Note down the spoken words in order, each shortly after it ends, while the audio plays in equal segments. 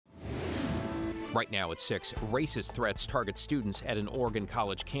Right now at 6, racist threats target students at an Oregon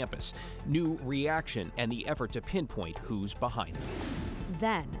College campus. New reaction and the effort to pinpoint who's behind them.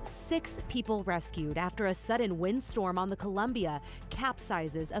 Then, 6 people rescued after a sudden windstorm on the Columbia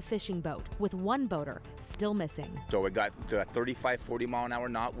capsizes a fishing boat, with one boater still missing. So it got the 35, 40 mile an hour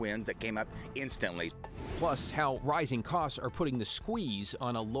knot wind that came up instantly. Plus, how rising costs are putting the squeeze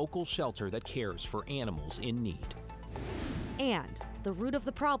on a local shelter that cares for animals in need. And the root of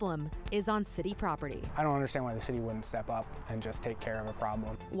the problem is on city property. I don't understand why the city wouldn't step up and just take care of a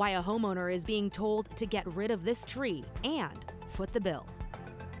problem. Why a homeowner is being told to get rid of this tree and foot the bill.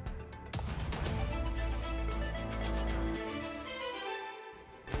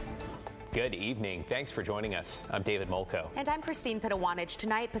 Good evening. Thanks for joining us. I'm David Molko. And I'm Christine Pitawanich.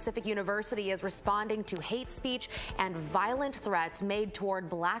 Tonight, Pacific University is responding to hate speech and violent threats made toward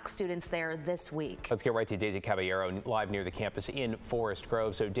black students there this week. Let's get right to Daisy Caballero, live near the campus in Forest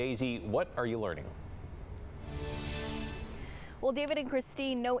Grove. So, Daisy, what are you learning? Well, David and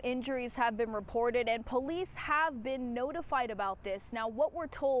Christine, no injuries have been reported and police have been notified about this. Now, what we're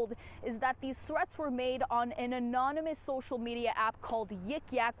told is that these threats were made on an anonymous social media app called Yik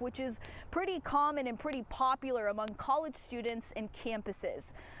Yak, which is pretty common and pretty popular among college students and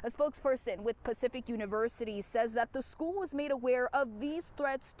campuses. A spokesperson with Pacific University says that the school was made aware of these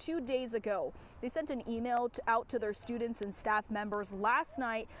threats 2 days ago. They sent an email out to their students and staff members last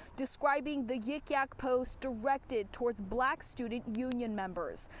night describing the Yik Yak post directed towards black student union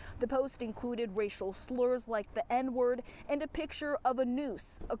members. The post included racial slurs like the N-word and a picture of a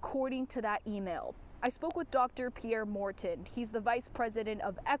noose, according to that email. I spoke with Dr. Pierre Morton. He's the Vice President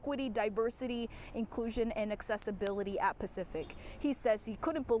of Equity, Diversity, Inclusion, and Accessibility at Pacific. He says he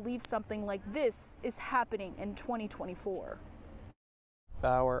couldn't believe something like this is happening in 2024.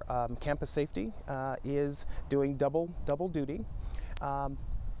 Our campus safety is doing double duty, but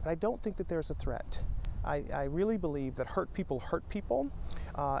I don't think that there's a threat. I really believe that hurt people,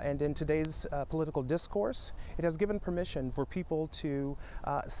 and in today's political discourse, it has given permission for people to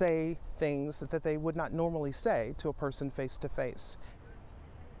say things that they would not normally say to a person face to face.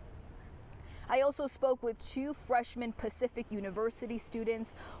 I also spoke with 2 freshman Pacific University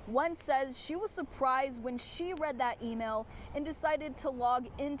students. One says she was surprised when she read that email and decided to log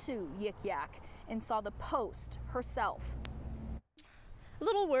into Yik Yak and saw the post herself. A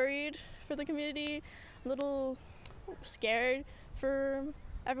little worried for the community, a little scared for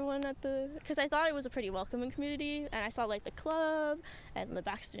everyone because I thought it was a pretty welcoming community, and I saw like the club and the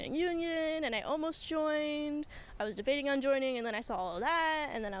Black Student Union, and I almost joined. I was debating on joining, and then I saw all of that,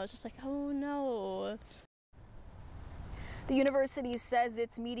 and then I was just like, oh no. The university says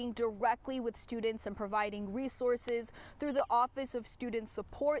it's meeting directly with students and providing resources through the Office of Student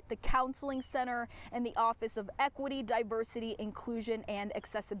Support, the Counseling Center, and the Office of Equity, Diversity, Inclusion, and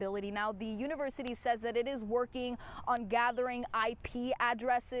Accessibility. Now, the university says that it is working on gathering IP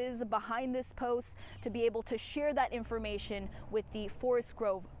addresses behind this post to be able to share that information with the Forest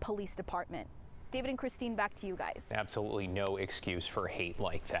Grove Police Department. David and Christine, back to you guys. Absolutely no excuse for hate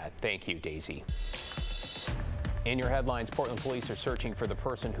like that. Thank you, Daisy. In your headlines, Portland police are searching for the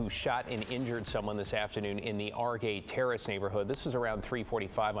person who shot and injured someone this afternoon in the Argay Terrace neighborhood. This was around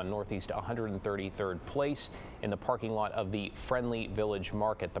 3:45 on Northeast 133rd Place in the parking lot of the Friendly Village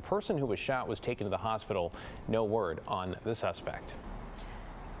Market. The person who was shot was taken to the hospital. No word on the suspect.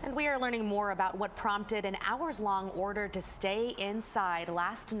 And we are learning more about what prompted an hours-long order to stay inside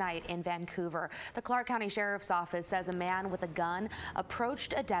last night in Vancouver. The Clark County Sheriff's Office says a man with a gun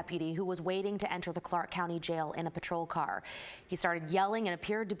approached a deputy who was waiting to enter the Clark County Jail in a patrol car. He started yelling and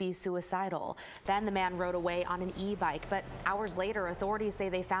appeared to be suicidal. Then the man rode away on an e-bike, but hours later, authorities say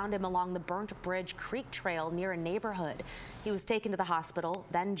they found him along the Burnt Bridge Creek Trail near a neighborhood. He was taken to the hospital,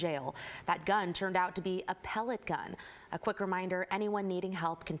 then jail. That gun turned out to be a pellet gun. A quick reminder, anyone needing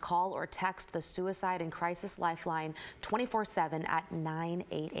help can call or text the Suicide and Crisis Lifeline 24/7 at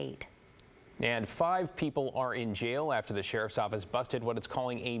 988. And 5 people are in jail after the sheriff's office busted what it's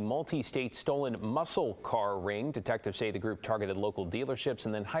calling a multi-state stolen muscle car ring. Detectives say the group targeted local dealerships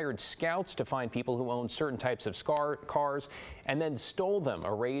and then hired scouts to find people who owned certain types of cars and then stole them.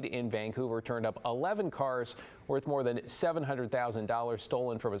 A raid in Vancouver turned up 11 cars worth more than $700,000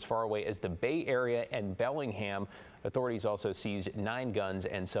 stolen from as far away as the Bay Area and Bellingham. Authorities also seized 9 guns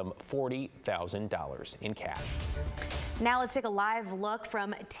and some $40,000 in cash. Now let's take a live look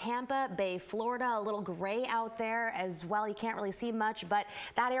from Tampa Bay, Florida. A little gray out there as well. You can't really see much, but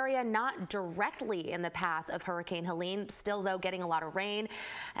that area not directly in the path of Hurricane Helene. Still, though, getting a lot of rain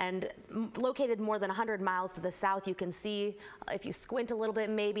and located more than 100 miles to the south. You can see, if you squint a little bit,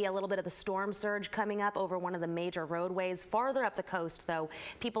 maybe a little bit of the storm surge coming up over one of the major roadways. Farther up the coast, though,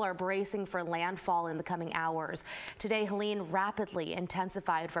 people are bracing for landfall in the coming hours. Today, Helene rapidly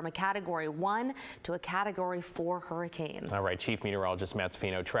intensified from a Category 1 to a Category 4 hurricane. All right, Chief Meteorologist Matt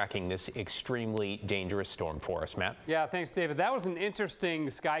Safino tracking this extremely dangerous storm for us. Matt? Yeah, thanks, David. That was an interesting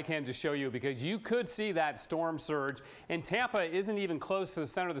sky cam to show you because you could see that storm surge. And Tampa isn't even close to the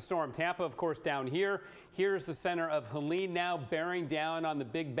center of the storm. Tampa, of course, down here. Here's the center of Helene now bearing down on the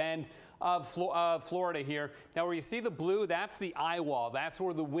Big Bend of Florida here. Now, where you see the blue, that's the eye wall. That's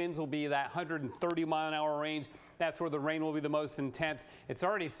where the winds will be, that 130-mile-an-hour range. That's where the rain will be the most intense. It's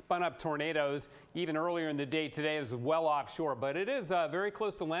already spun up tornadoes even earlier in the day today as well offshore, but it is very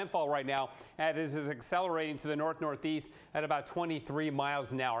close to landfall right now as it is accelerating to the north-northeast at about 23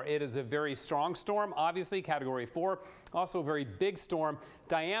 miles an hour. It is a very strong storm, obviously Category 4, also a very big storm.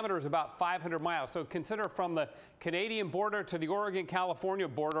 Diameter is about 500 miles, so consider from the Canadian border to the Oregon-California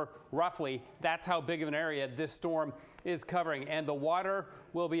border, roughly, that's how big of an area this storm is covering, and the water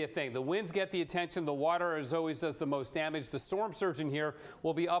will be a thing. The winds get the attention. The water, as always, does the most damage. The storm surge in here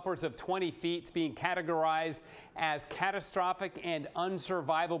will be upwards of 20 feet. It's being categorized as catastrophic and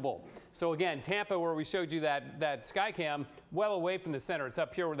unsurvivable. So again, Tampa, where we showed you that sky cam, well away from the center. It's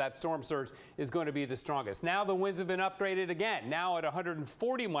up here where that storm surge is going to be the strongest. Now the winds have been upgraded again, now at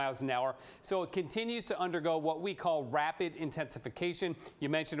 140 miles an hour. So it continues to undergo what we call rapid intensification. You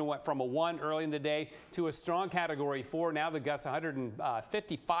mentioned it went from a 1 early in the day to a strong Category 4. Now the gusts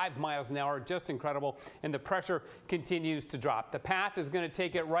 155 miles an hour, just incredible. And the pressure continues to drop. The path is going to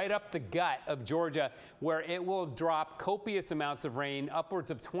take it right up the gut of Georgia, where it will drop copious amounts of rain,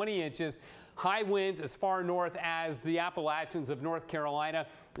 upwards of 20 inches. High winds as far north as the Appalachians of North Carolina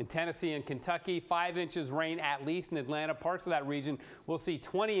and Tennessee and Kentucky. 5 inches rain at least in Atlanta. Parts of that region will see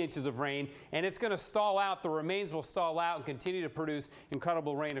 20 inches of rain, and it's going to stall out. The remains will stall out and continue to produce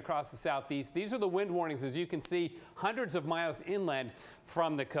incredible rain across the southeast. These are the wind warnings, as you can see, hundreds of miles inland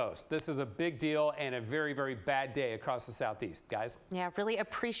from the coast. This is a big deal and a very, very bad day across the southeast, guys. Yeah, really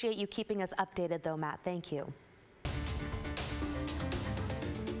appreciate you keeping us updated, though, Matt. Thank you.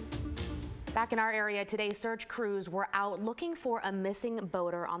 Back in our area today, search crews were out looking for a missing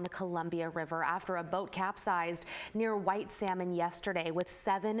boater on the Columbia River after a boat capsized near White Salmon yesterday with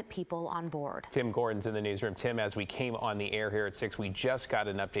 7 people on board. Tim Gordon's in the newsroom. Tim, as we came on the air here at 6, we just got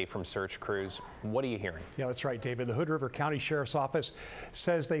an update from search crews. What are you hearing? Yeah, that's right, David. The Hood River County Sheriff's Office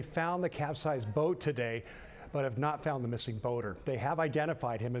says they found the capsized boat today, but have not found the missing boater. They have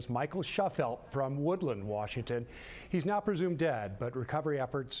identified him as Michael Shuffelt from Woodland, Washington. He's now presumed dead, but recovery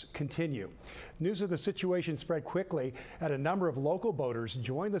efforts continue. News of the situation spread quickly, and a number of local boaters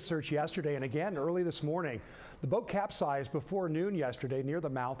joined the search yesterday and again early this morning. The boat capsized before noon yesterday near the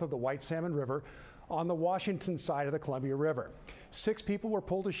mouth of the White Salmon River on the Washington side of the Columbia River. 6 people were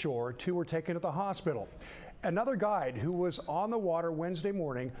pulled ashore, 2 were taken to the hospital. Another guide who was on the water Wednesday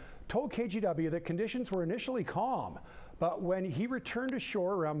morning told KGW that conditions were initially calm, but when he returned to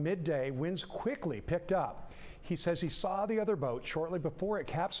shore around midday, winds quickly picked up. He says he saw the other boat shortly before it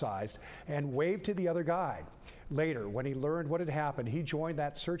capsized and waved to the other guide. Later, when he learned what had happened, he joined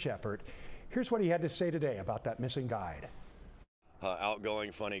that search effort. Here's what he had to say today about that missing guide.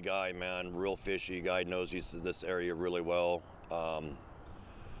 Outgoing, funny guy, man, real fishy. Guy knows this area really well.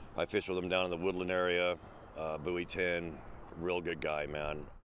 I fished with him down in the Woodland area, Buoy 10, real good guy, man.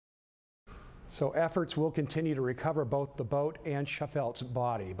 So efforts will continue to recover both the boat and Shuffelt's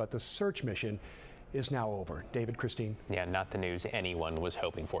body, but the search mission is now over. David, Christine. Yeah, not the news anyone was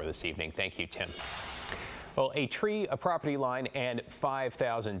hoping for this evening. Thank you, Tim. Well, a tree, a property line, and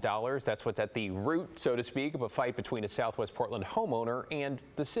 $5,000. That's what's at the root, so to speak, of a fight between a Southwest Portland homeowner and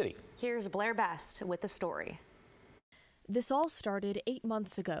the city. Here's Blair Best with the story. This all started 8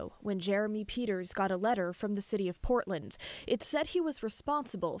 months ago when Jeremy Peters got a letter from the city of Portland. It said he was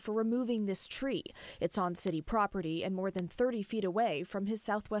responsible for removing this tree. It's on city property and more than 30 feet away from his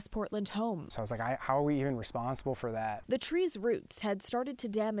Southwest Portland home. So I was like, how are we even responsible for that? The tree's roots had started to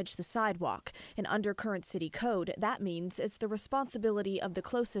damage the sidewalk. And under current city code, that means it's the responsibility of the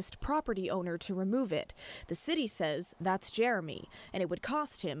closest property owner to remove it. The city says that's Jeremy, and it would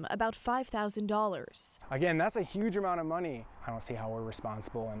cost him about $5,000. Again, that's a huge amount of money money. I don't see how we're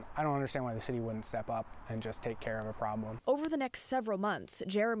responsible, and I don't understand why the city wouldn't step up and just take care of a problem. Over the next several months,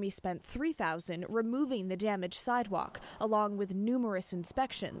 Jeremy spent $3,000 removing the damaged sidewalk, along with numerous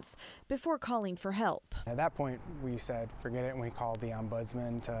inspections, before calling for help. At that point, we said, forget it, and we called the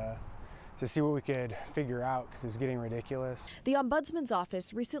ombudsman to see what we could figure out, because it was getting ridiculous. The Ombudsman's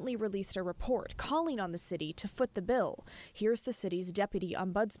office recently released a report calling on the city to foot the bill. Here's the city's deputy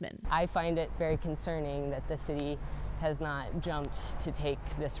ombudsman. I find it very concerning that the city has not jumped to take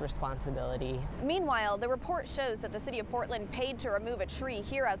this responsibility. Meanwhile, the report shows that the city of Portland paid to remove a tree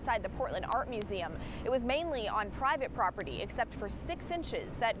here outside the Portland Art Museum. It was mainly on private property, except for 6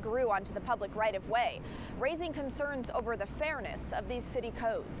 inches that grew onto the public right-of-way, raising concerns over the fairness of these city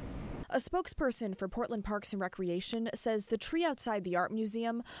codes. A spokesperson for Portland Parks and Recreation says the tree outside the art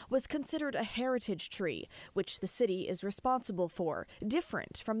museum was considered a heritage tree, which the city is responsible for,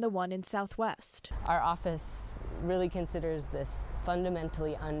 different from the one in Southwest. Our office really considers this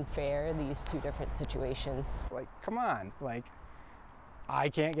fundamentally unfair, these two different situations. Like, come on, like, I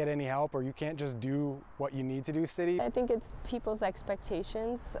can't get any help, or you can't just do what you need to do, city? I think it's people's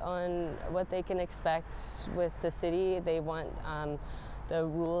expectations on what they can expect with the city. They want the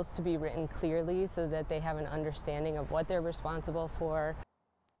rules to be written clearly so that they have an understanding of what they're responsible for.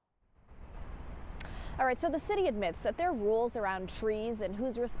 All right, so the city admits that their rules around trees and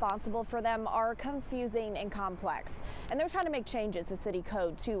who's responsible for them are confusing and complex. And they're trying to make changes to city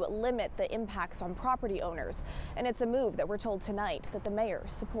code to limit the impacts on property owners. And it's a move that we're told tonight that the mayor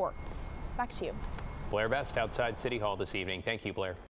supports. Back to you. Blair Best outside City Hall this evening. Thank you, Blair.